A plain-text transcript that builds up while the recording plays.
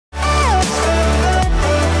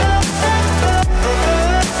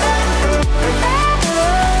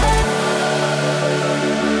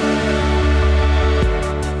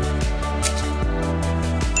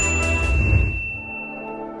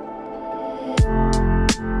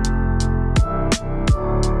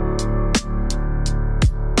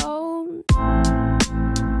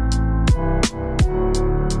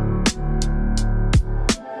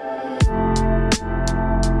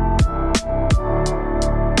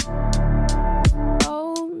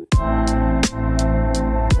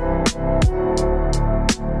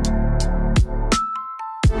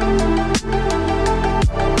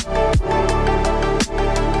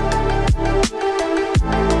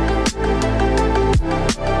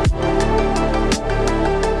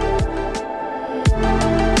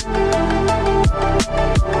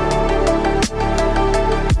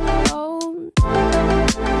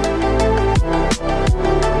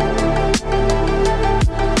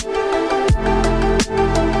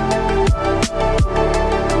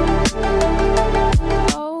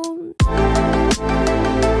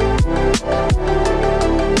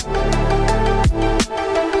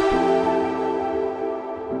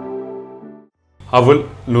அவல்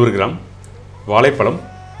 100 கிராம், வாழைப்பழம்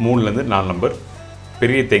 3 4 நம்பர்,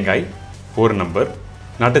 பெரிய தேங்காய் 1 நம்பர்,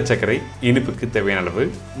 நாட்டு சர்க்கரை இனிப்புக்கு தேவையான அளவு,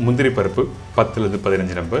 முந்திரி பருப்பு 10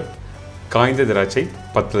 15 நம்பர், காய்ந்த திராட்சை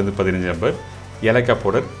 10 15 நம்பர், ஏலக்காய்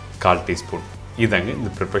பவுடர் 1/4 டீஸ்பூன். இதாங்க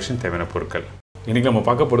இந்த ப்ரிப்பரேஷன் தேவையான பொருட்கள். இன்றைக்கி நம்ம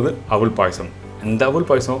பார்க்க போகிறது அவல் பாயசம். இந்த அவல்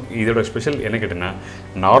பாயசம் இதோட ஸ்பெஷல் என்ன கேட்டிங்கன்னா,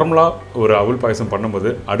 நார்மலாக ஒரு அவல் பாயசம் பண்ணும்போது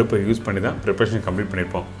அடுப்பை யூஸ் பண்ணி தான் ப்ரிப்பரேஷன் கம்ப்ளீட்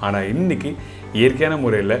பண்ணியிருப்போம். ஆனால் இன்றைக்கி இயற்கையான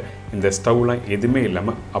முறையில் இந்த ஸ்டவ்லாம் எதுவுமே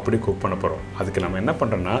இல்லாமல் அப்படி குக் பண்ண போகிறோம். அதுக்கு நம்ம என்ன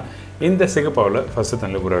பண்ணுறோன்னா, இந்த சிகப்பு அவலை ஃபஸ்ட்டு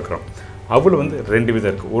தண்ணியில் ஊற வைக்கிறோம். அவல் 2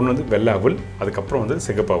 விதம் இருக்குது. ஒன்று வெள்ளை அவல், அதுக்கப்புறம்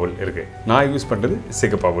சிகப்பு அவல் இருக்குது. நான் யூஸ் பண்ணுறது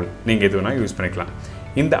சிகப்பு அவல், நீங்கள் எது வேணால் யூஸ் பண்ணிக்கலாம்.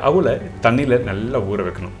 இந்த அவலை தண்ணியில் நல்லா ஊற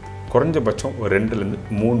வைக்கணும். குறைஞ்சபட்சம் ஒரு 2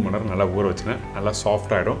 3 மணி நேரம் நல்லா ஊற வச்சுன்னா நல்லா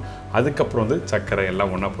சாஃப்டாகிடும். அதுக்கப்புறம் சர்க்கரை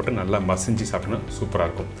எல்லாம் ஒன்றா போட்டு நல்லா மசிஞ்சு சாப்பிட்டோன்னா சூப்பராக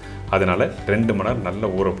இருக்கும். அதனால் 2 மணி நேரம் நல்லா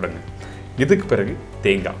ஊற போடுங்க. இதுக்கு பிறகு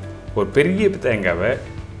தேங்காய், ஒரு பெரிய தேங்காவை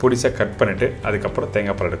பொடிசாக கட் பண்ணிவிட்டு அதுக்கப்புறம்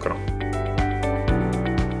தேங்காய் பால் எடுக்கிறோம்.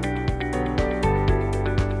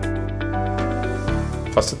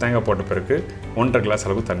 ஃபஸ்ட்டு தேங்காய் போட்ட பிறகு 1.5 கிளாஸ்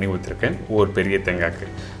அளவுக்கு தண்ணி ஊற்றிருக்கேன் ஒரு பெரிய தேங்காய்க்கு.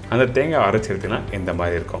 அந்த தேங்காய் அரைச்சி எடுத்தினா இந்த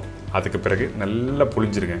மாதிரி இருக்கும். அதுக்கு பிறகு நல்லா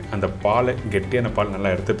புளிஞ்சிருங்க. அந்த பாலை, கெட்டியான பால் நல்லா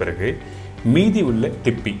எடுத்த பிறகு மீதி உள்ள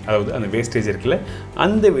திப்பி, அதாவது அந்த வேஸ்டேஜ் இருக்குல்ல,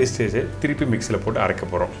 அந்த வேஸ்டேஜை திருப்பி மிக்சியில் போட்டு அரைக்க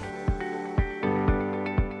போகிறோம்.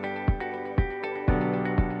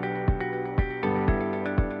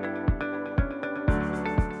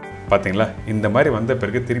 பார்த்தீங்களா, இந்த மாதிரி வந்த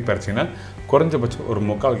பிறகு திருப்பி அரைச்சிங்கன்னா குறைஞ்சபட்சம் ஒரு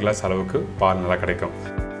 3/4 கிளாஸ் அளவுக்கு பால் நல்லா கிடைக்கும்.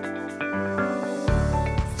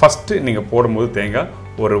 ஃபஸ்ட்டு நீங்கள் போடும்போது தேங்காய்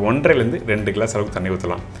ஒரு 1.5 2 கிளாஸ் அளவுக்கு தண்ணி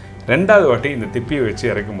ஊற்றலாம். 2வது வாட்டி இந்த திப்பியை வச்சு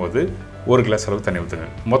இறக்கும் போது 1 கிளாஸ் அளவுக்கு தண்ணி ஊற்றுங்க.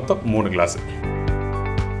 மொத்தம் 3 கிளாஸ்.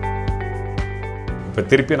 இப்போ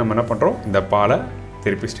திருப்பி நம்ம என்ன பண்ணுறோம், இந்த பாலை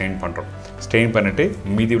திருப்பி ஸ்ட்ரெயின் பண்ணுறோம். ஸ்ட்ரெயின் பண்ணிவிட்டு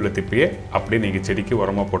மீதி உள்ள திப்பியை அப்படியே நீங்கள் செடிக்கு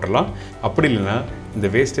உரமாக போட்டுடலாம். அப்படி இல்லைன்னா இந்த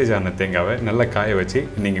வேஸ்டேஜ் ஆன தேங்காவை நல்லா காய வச்சு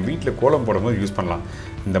நீங்கள் வீட்டில் கோலம் போடும்போது யூஸ் பண்ணலாம்.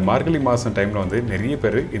 இந்த மார்கழி மாதம் டைமில் நிறைய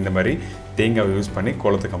பேர் இந்த மாதிரி தேங்காவை யூஸ் பண்ணி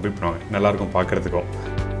கோலத்தை கம்ப்ளீட் பண்ணுவாங்க. நல்லாயிருக்கும் பார்க்குறதுக்கும்.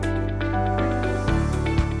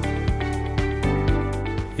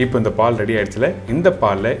 இப்போ இந்த பால் ரெடி ஆகிடுச்சுல, இந்த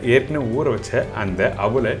பாலில் ஏற்கனவே ஊற வச்ச அந்த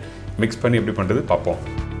அவலை மிக்ஸ் பண்ணி எப்படி பண்ணுறது பார்ப்போம்.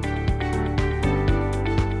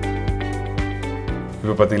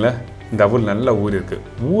 இப்போ பார்த்தீங்களா, இந்த அவல் நல்லா ஊறி இருக்குது.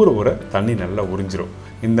 ஊற தண்ணி நல்லா உறிஞ்சிரும்.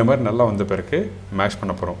 இந்த மாதிரி நல்லா வந்த பிறகு மேஷ்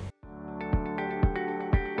பண்ண போகிறோம்.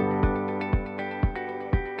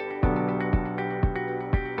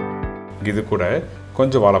 இது கூட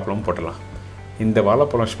கொஞ்சம் வாழைப்பழம் போட்டலாம். இந்த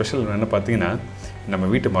வாழைப்பழம் ஸ்பெஷல் என்ன பார்த்தீங்கன்னா, நம்ம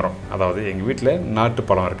வீட்டு மரம், அதாவது எங்கள் வீட்டில் நாட்டு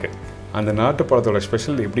பழம் இருக்குது. அந்த நாட்டு பழத்தோட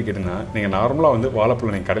ஸ்பெஷல் எப்படி கேட்டிங்கன்னா, நீங்கள் நார்மலாக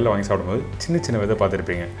வாழைப்பழம் நீங்கள் கடையில் வாங்கி சாப்பிடும்போது சின்ன விதை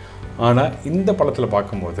பார்த்துருப்பீங்க. ஆனால் இந்த பழத்தில்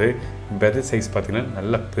பார்க்கும்போது விதை சைஸ் பார்த்திங்கன்னா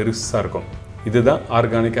நல்லா பெருசாக இருக்கும். இதுதான்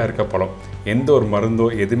ஆர்கானிக்காக இருக்க பழம். எந்த ஒரு மருந்தோ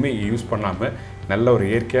எதுவுமே யூஸ் பண்ணாமல் நல்ல ஒரு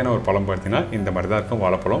இயற்கையான ஒரு பழம் பார்த்தீங்கன்னா இந்த மாதிரி தான் இருக்கும்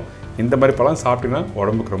வாழைப்பழம். இந்த மாதிரி பழம் சாப்பிட்டீங்கன்னா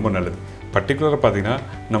உடம்புக்கு ரொம்ப நல்லது. பர்டிகுலராக பார்த்திங்கன்னா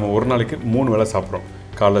நம்ம ஒரு நாளைக்கு 3 வேளை சாப்பிட்றோம்.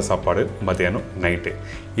 காலைல சாப்பாடு, மதியானம், நைட்டு.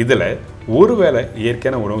 இதில் ஒரு வேளை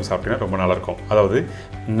இயற்கையான உணவு சாப்பிட்டீங்கன்னா ரொம்ப நல்லாயிருக்கும். அதாவது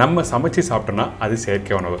நம்ம சமைச்சு சாப்பிட்டோன்னா அது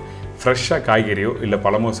செயற்கை உணவு. ஃப்ரெஷ்ஷாக காய்கறியோ இல்லை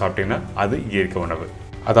பழமோ சாப்பிட்டீங்கன்னா அது இயற்கை உணவு.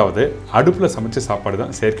 அதாவது அடுப்பில் சமைச்ச சாப்பாடு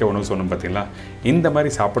தான் செயற்கை உணவு சொன்னோம் பார்த்தீங்களா. இந்த மாதிரி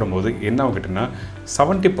சாப்பிடும்போது என்ன ஆகிட்டுன்னா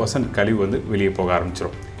 70% கழிவு வெளியே போக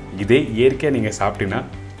ஆரம்பிச்சிடும். இதே இயற்கையாக நீங்கள் சாப்பிட்டீங்கன்னா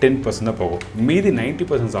 10% தான் போகும். மீதி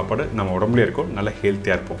 90% சாப்பாடு நம்ம உடம்புலேயே இருக்கும், நல்லா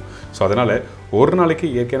ஹெல்த்தியாக இருப்போம். ஸோ அதனால் ஒரு நாளைக்கு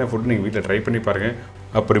இயற்கையான ஃபுட் நீங்கள் வீட்டில் ட்ரை பண்ணி பாருங்கள்.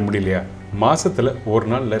 அப்படி முடியலையா, மாதத்தில் 1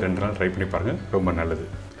 நாள் இல்லை 2 நாள் ட்ரை பண்ணி பாருங்கள், ரொம்ப நல்லது.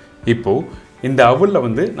 இப்போது இந்த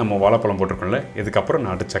அவலில் நம்ம வாழைப்பழம் போட்டிருக்கோம்ல, இதுக்கப்புறம்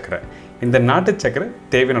நாட்டு சக்கரை. இந்த நாட்டு சக்கரை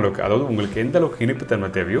தேவையான அளவுக்கு, அதாவது உங்களுக்கு எந்த அளவுக்கு இனிப்புத்தன்மை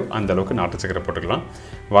தேவையோ அந்த அளவுக்கு நாட்டு சக்கரை போட்டுக்கலாம்.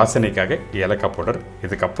 வாசனைக்காக ஏலக்காய் பவுடர்,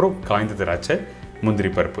 இதுக்கப்புறம் காய்ந்த திராட்சை, முந்திரி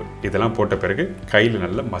பருப்பு இதெல்லாம் போட்ட பிறகு கையில்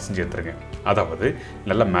நல்லா மசிஞ்சு எடுத்துருங்க. அதாவது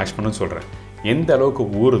நல்லா மேஷ் பண்ணணும்னு சொல்கிறேன். எந்த அளவுக்கு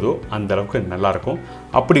ஊறுதோ அந்த அளவுக்கு நல்லாயிருக்கும்.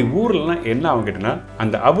 அப்படி ஊறலைன்னா என்ன ஆகிட்டுன்னா,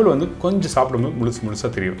 அந்த அவல் கொஞ்சம் சாப்பிடும்போது முழுசாக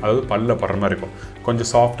தெரியும். அதாவது பல்ல படுற மாதிரி இருக்கும், கொஞ்சம்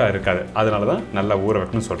சாஃப்டாக இருக்காது. அதனால தான் நல்லா ஊற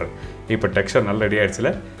வைக்கணும்னு சொல்கிறேன். இப்போ டெக்ஸ்சர் நல்லா ரெடி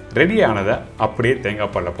ஆகிடுச்சுல, ரெடி ஆனதை அப்படியே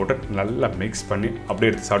தேங்காய் பாலில் போட்டு நல்லா மிக்ஸ் பண்ணி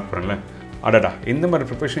அப்படியே எடுத்து சாப்பிட்டு போகிறேங்களேன். அடடா, இந்த மாதிரி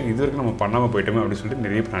ப்ரிப்பரேஷன் இது வரைக்கும் நம்ம பண்ணாமல் போயிட்டோமே அப்படின்னு சொல்லிட்டு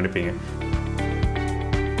நிறைய பேர் நினைப்பீங்க.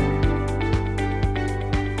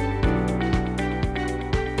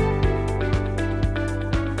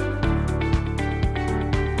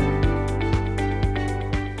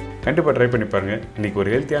 கண்டிப்பாக ட்ரை பண்ணி பாருங்கள். இன்றைக்கி ஒரு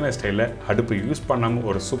ஹெல்த்தியான ஸ்டைலில் அடுப்பு யூஸ் பண்ணாமல்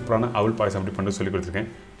ஒரு சூப்பரான அவல் பாயசம் அப்படி பண்ணி சொல்லி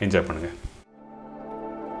கொடுத்துருக்கேன். என்ஜாய் பண்ணுங்கள்.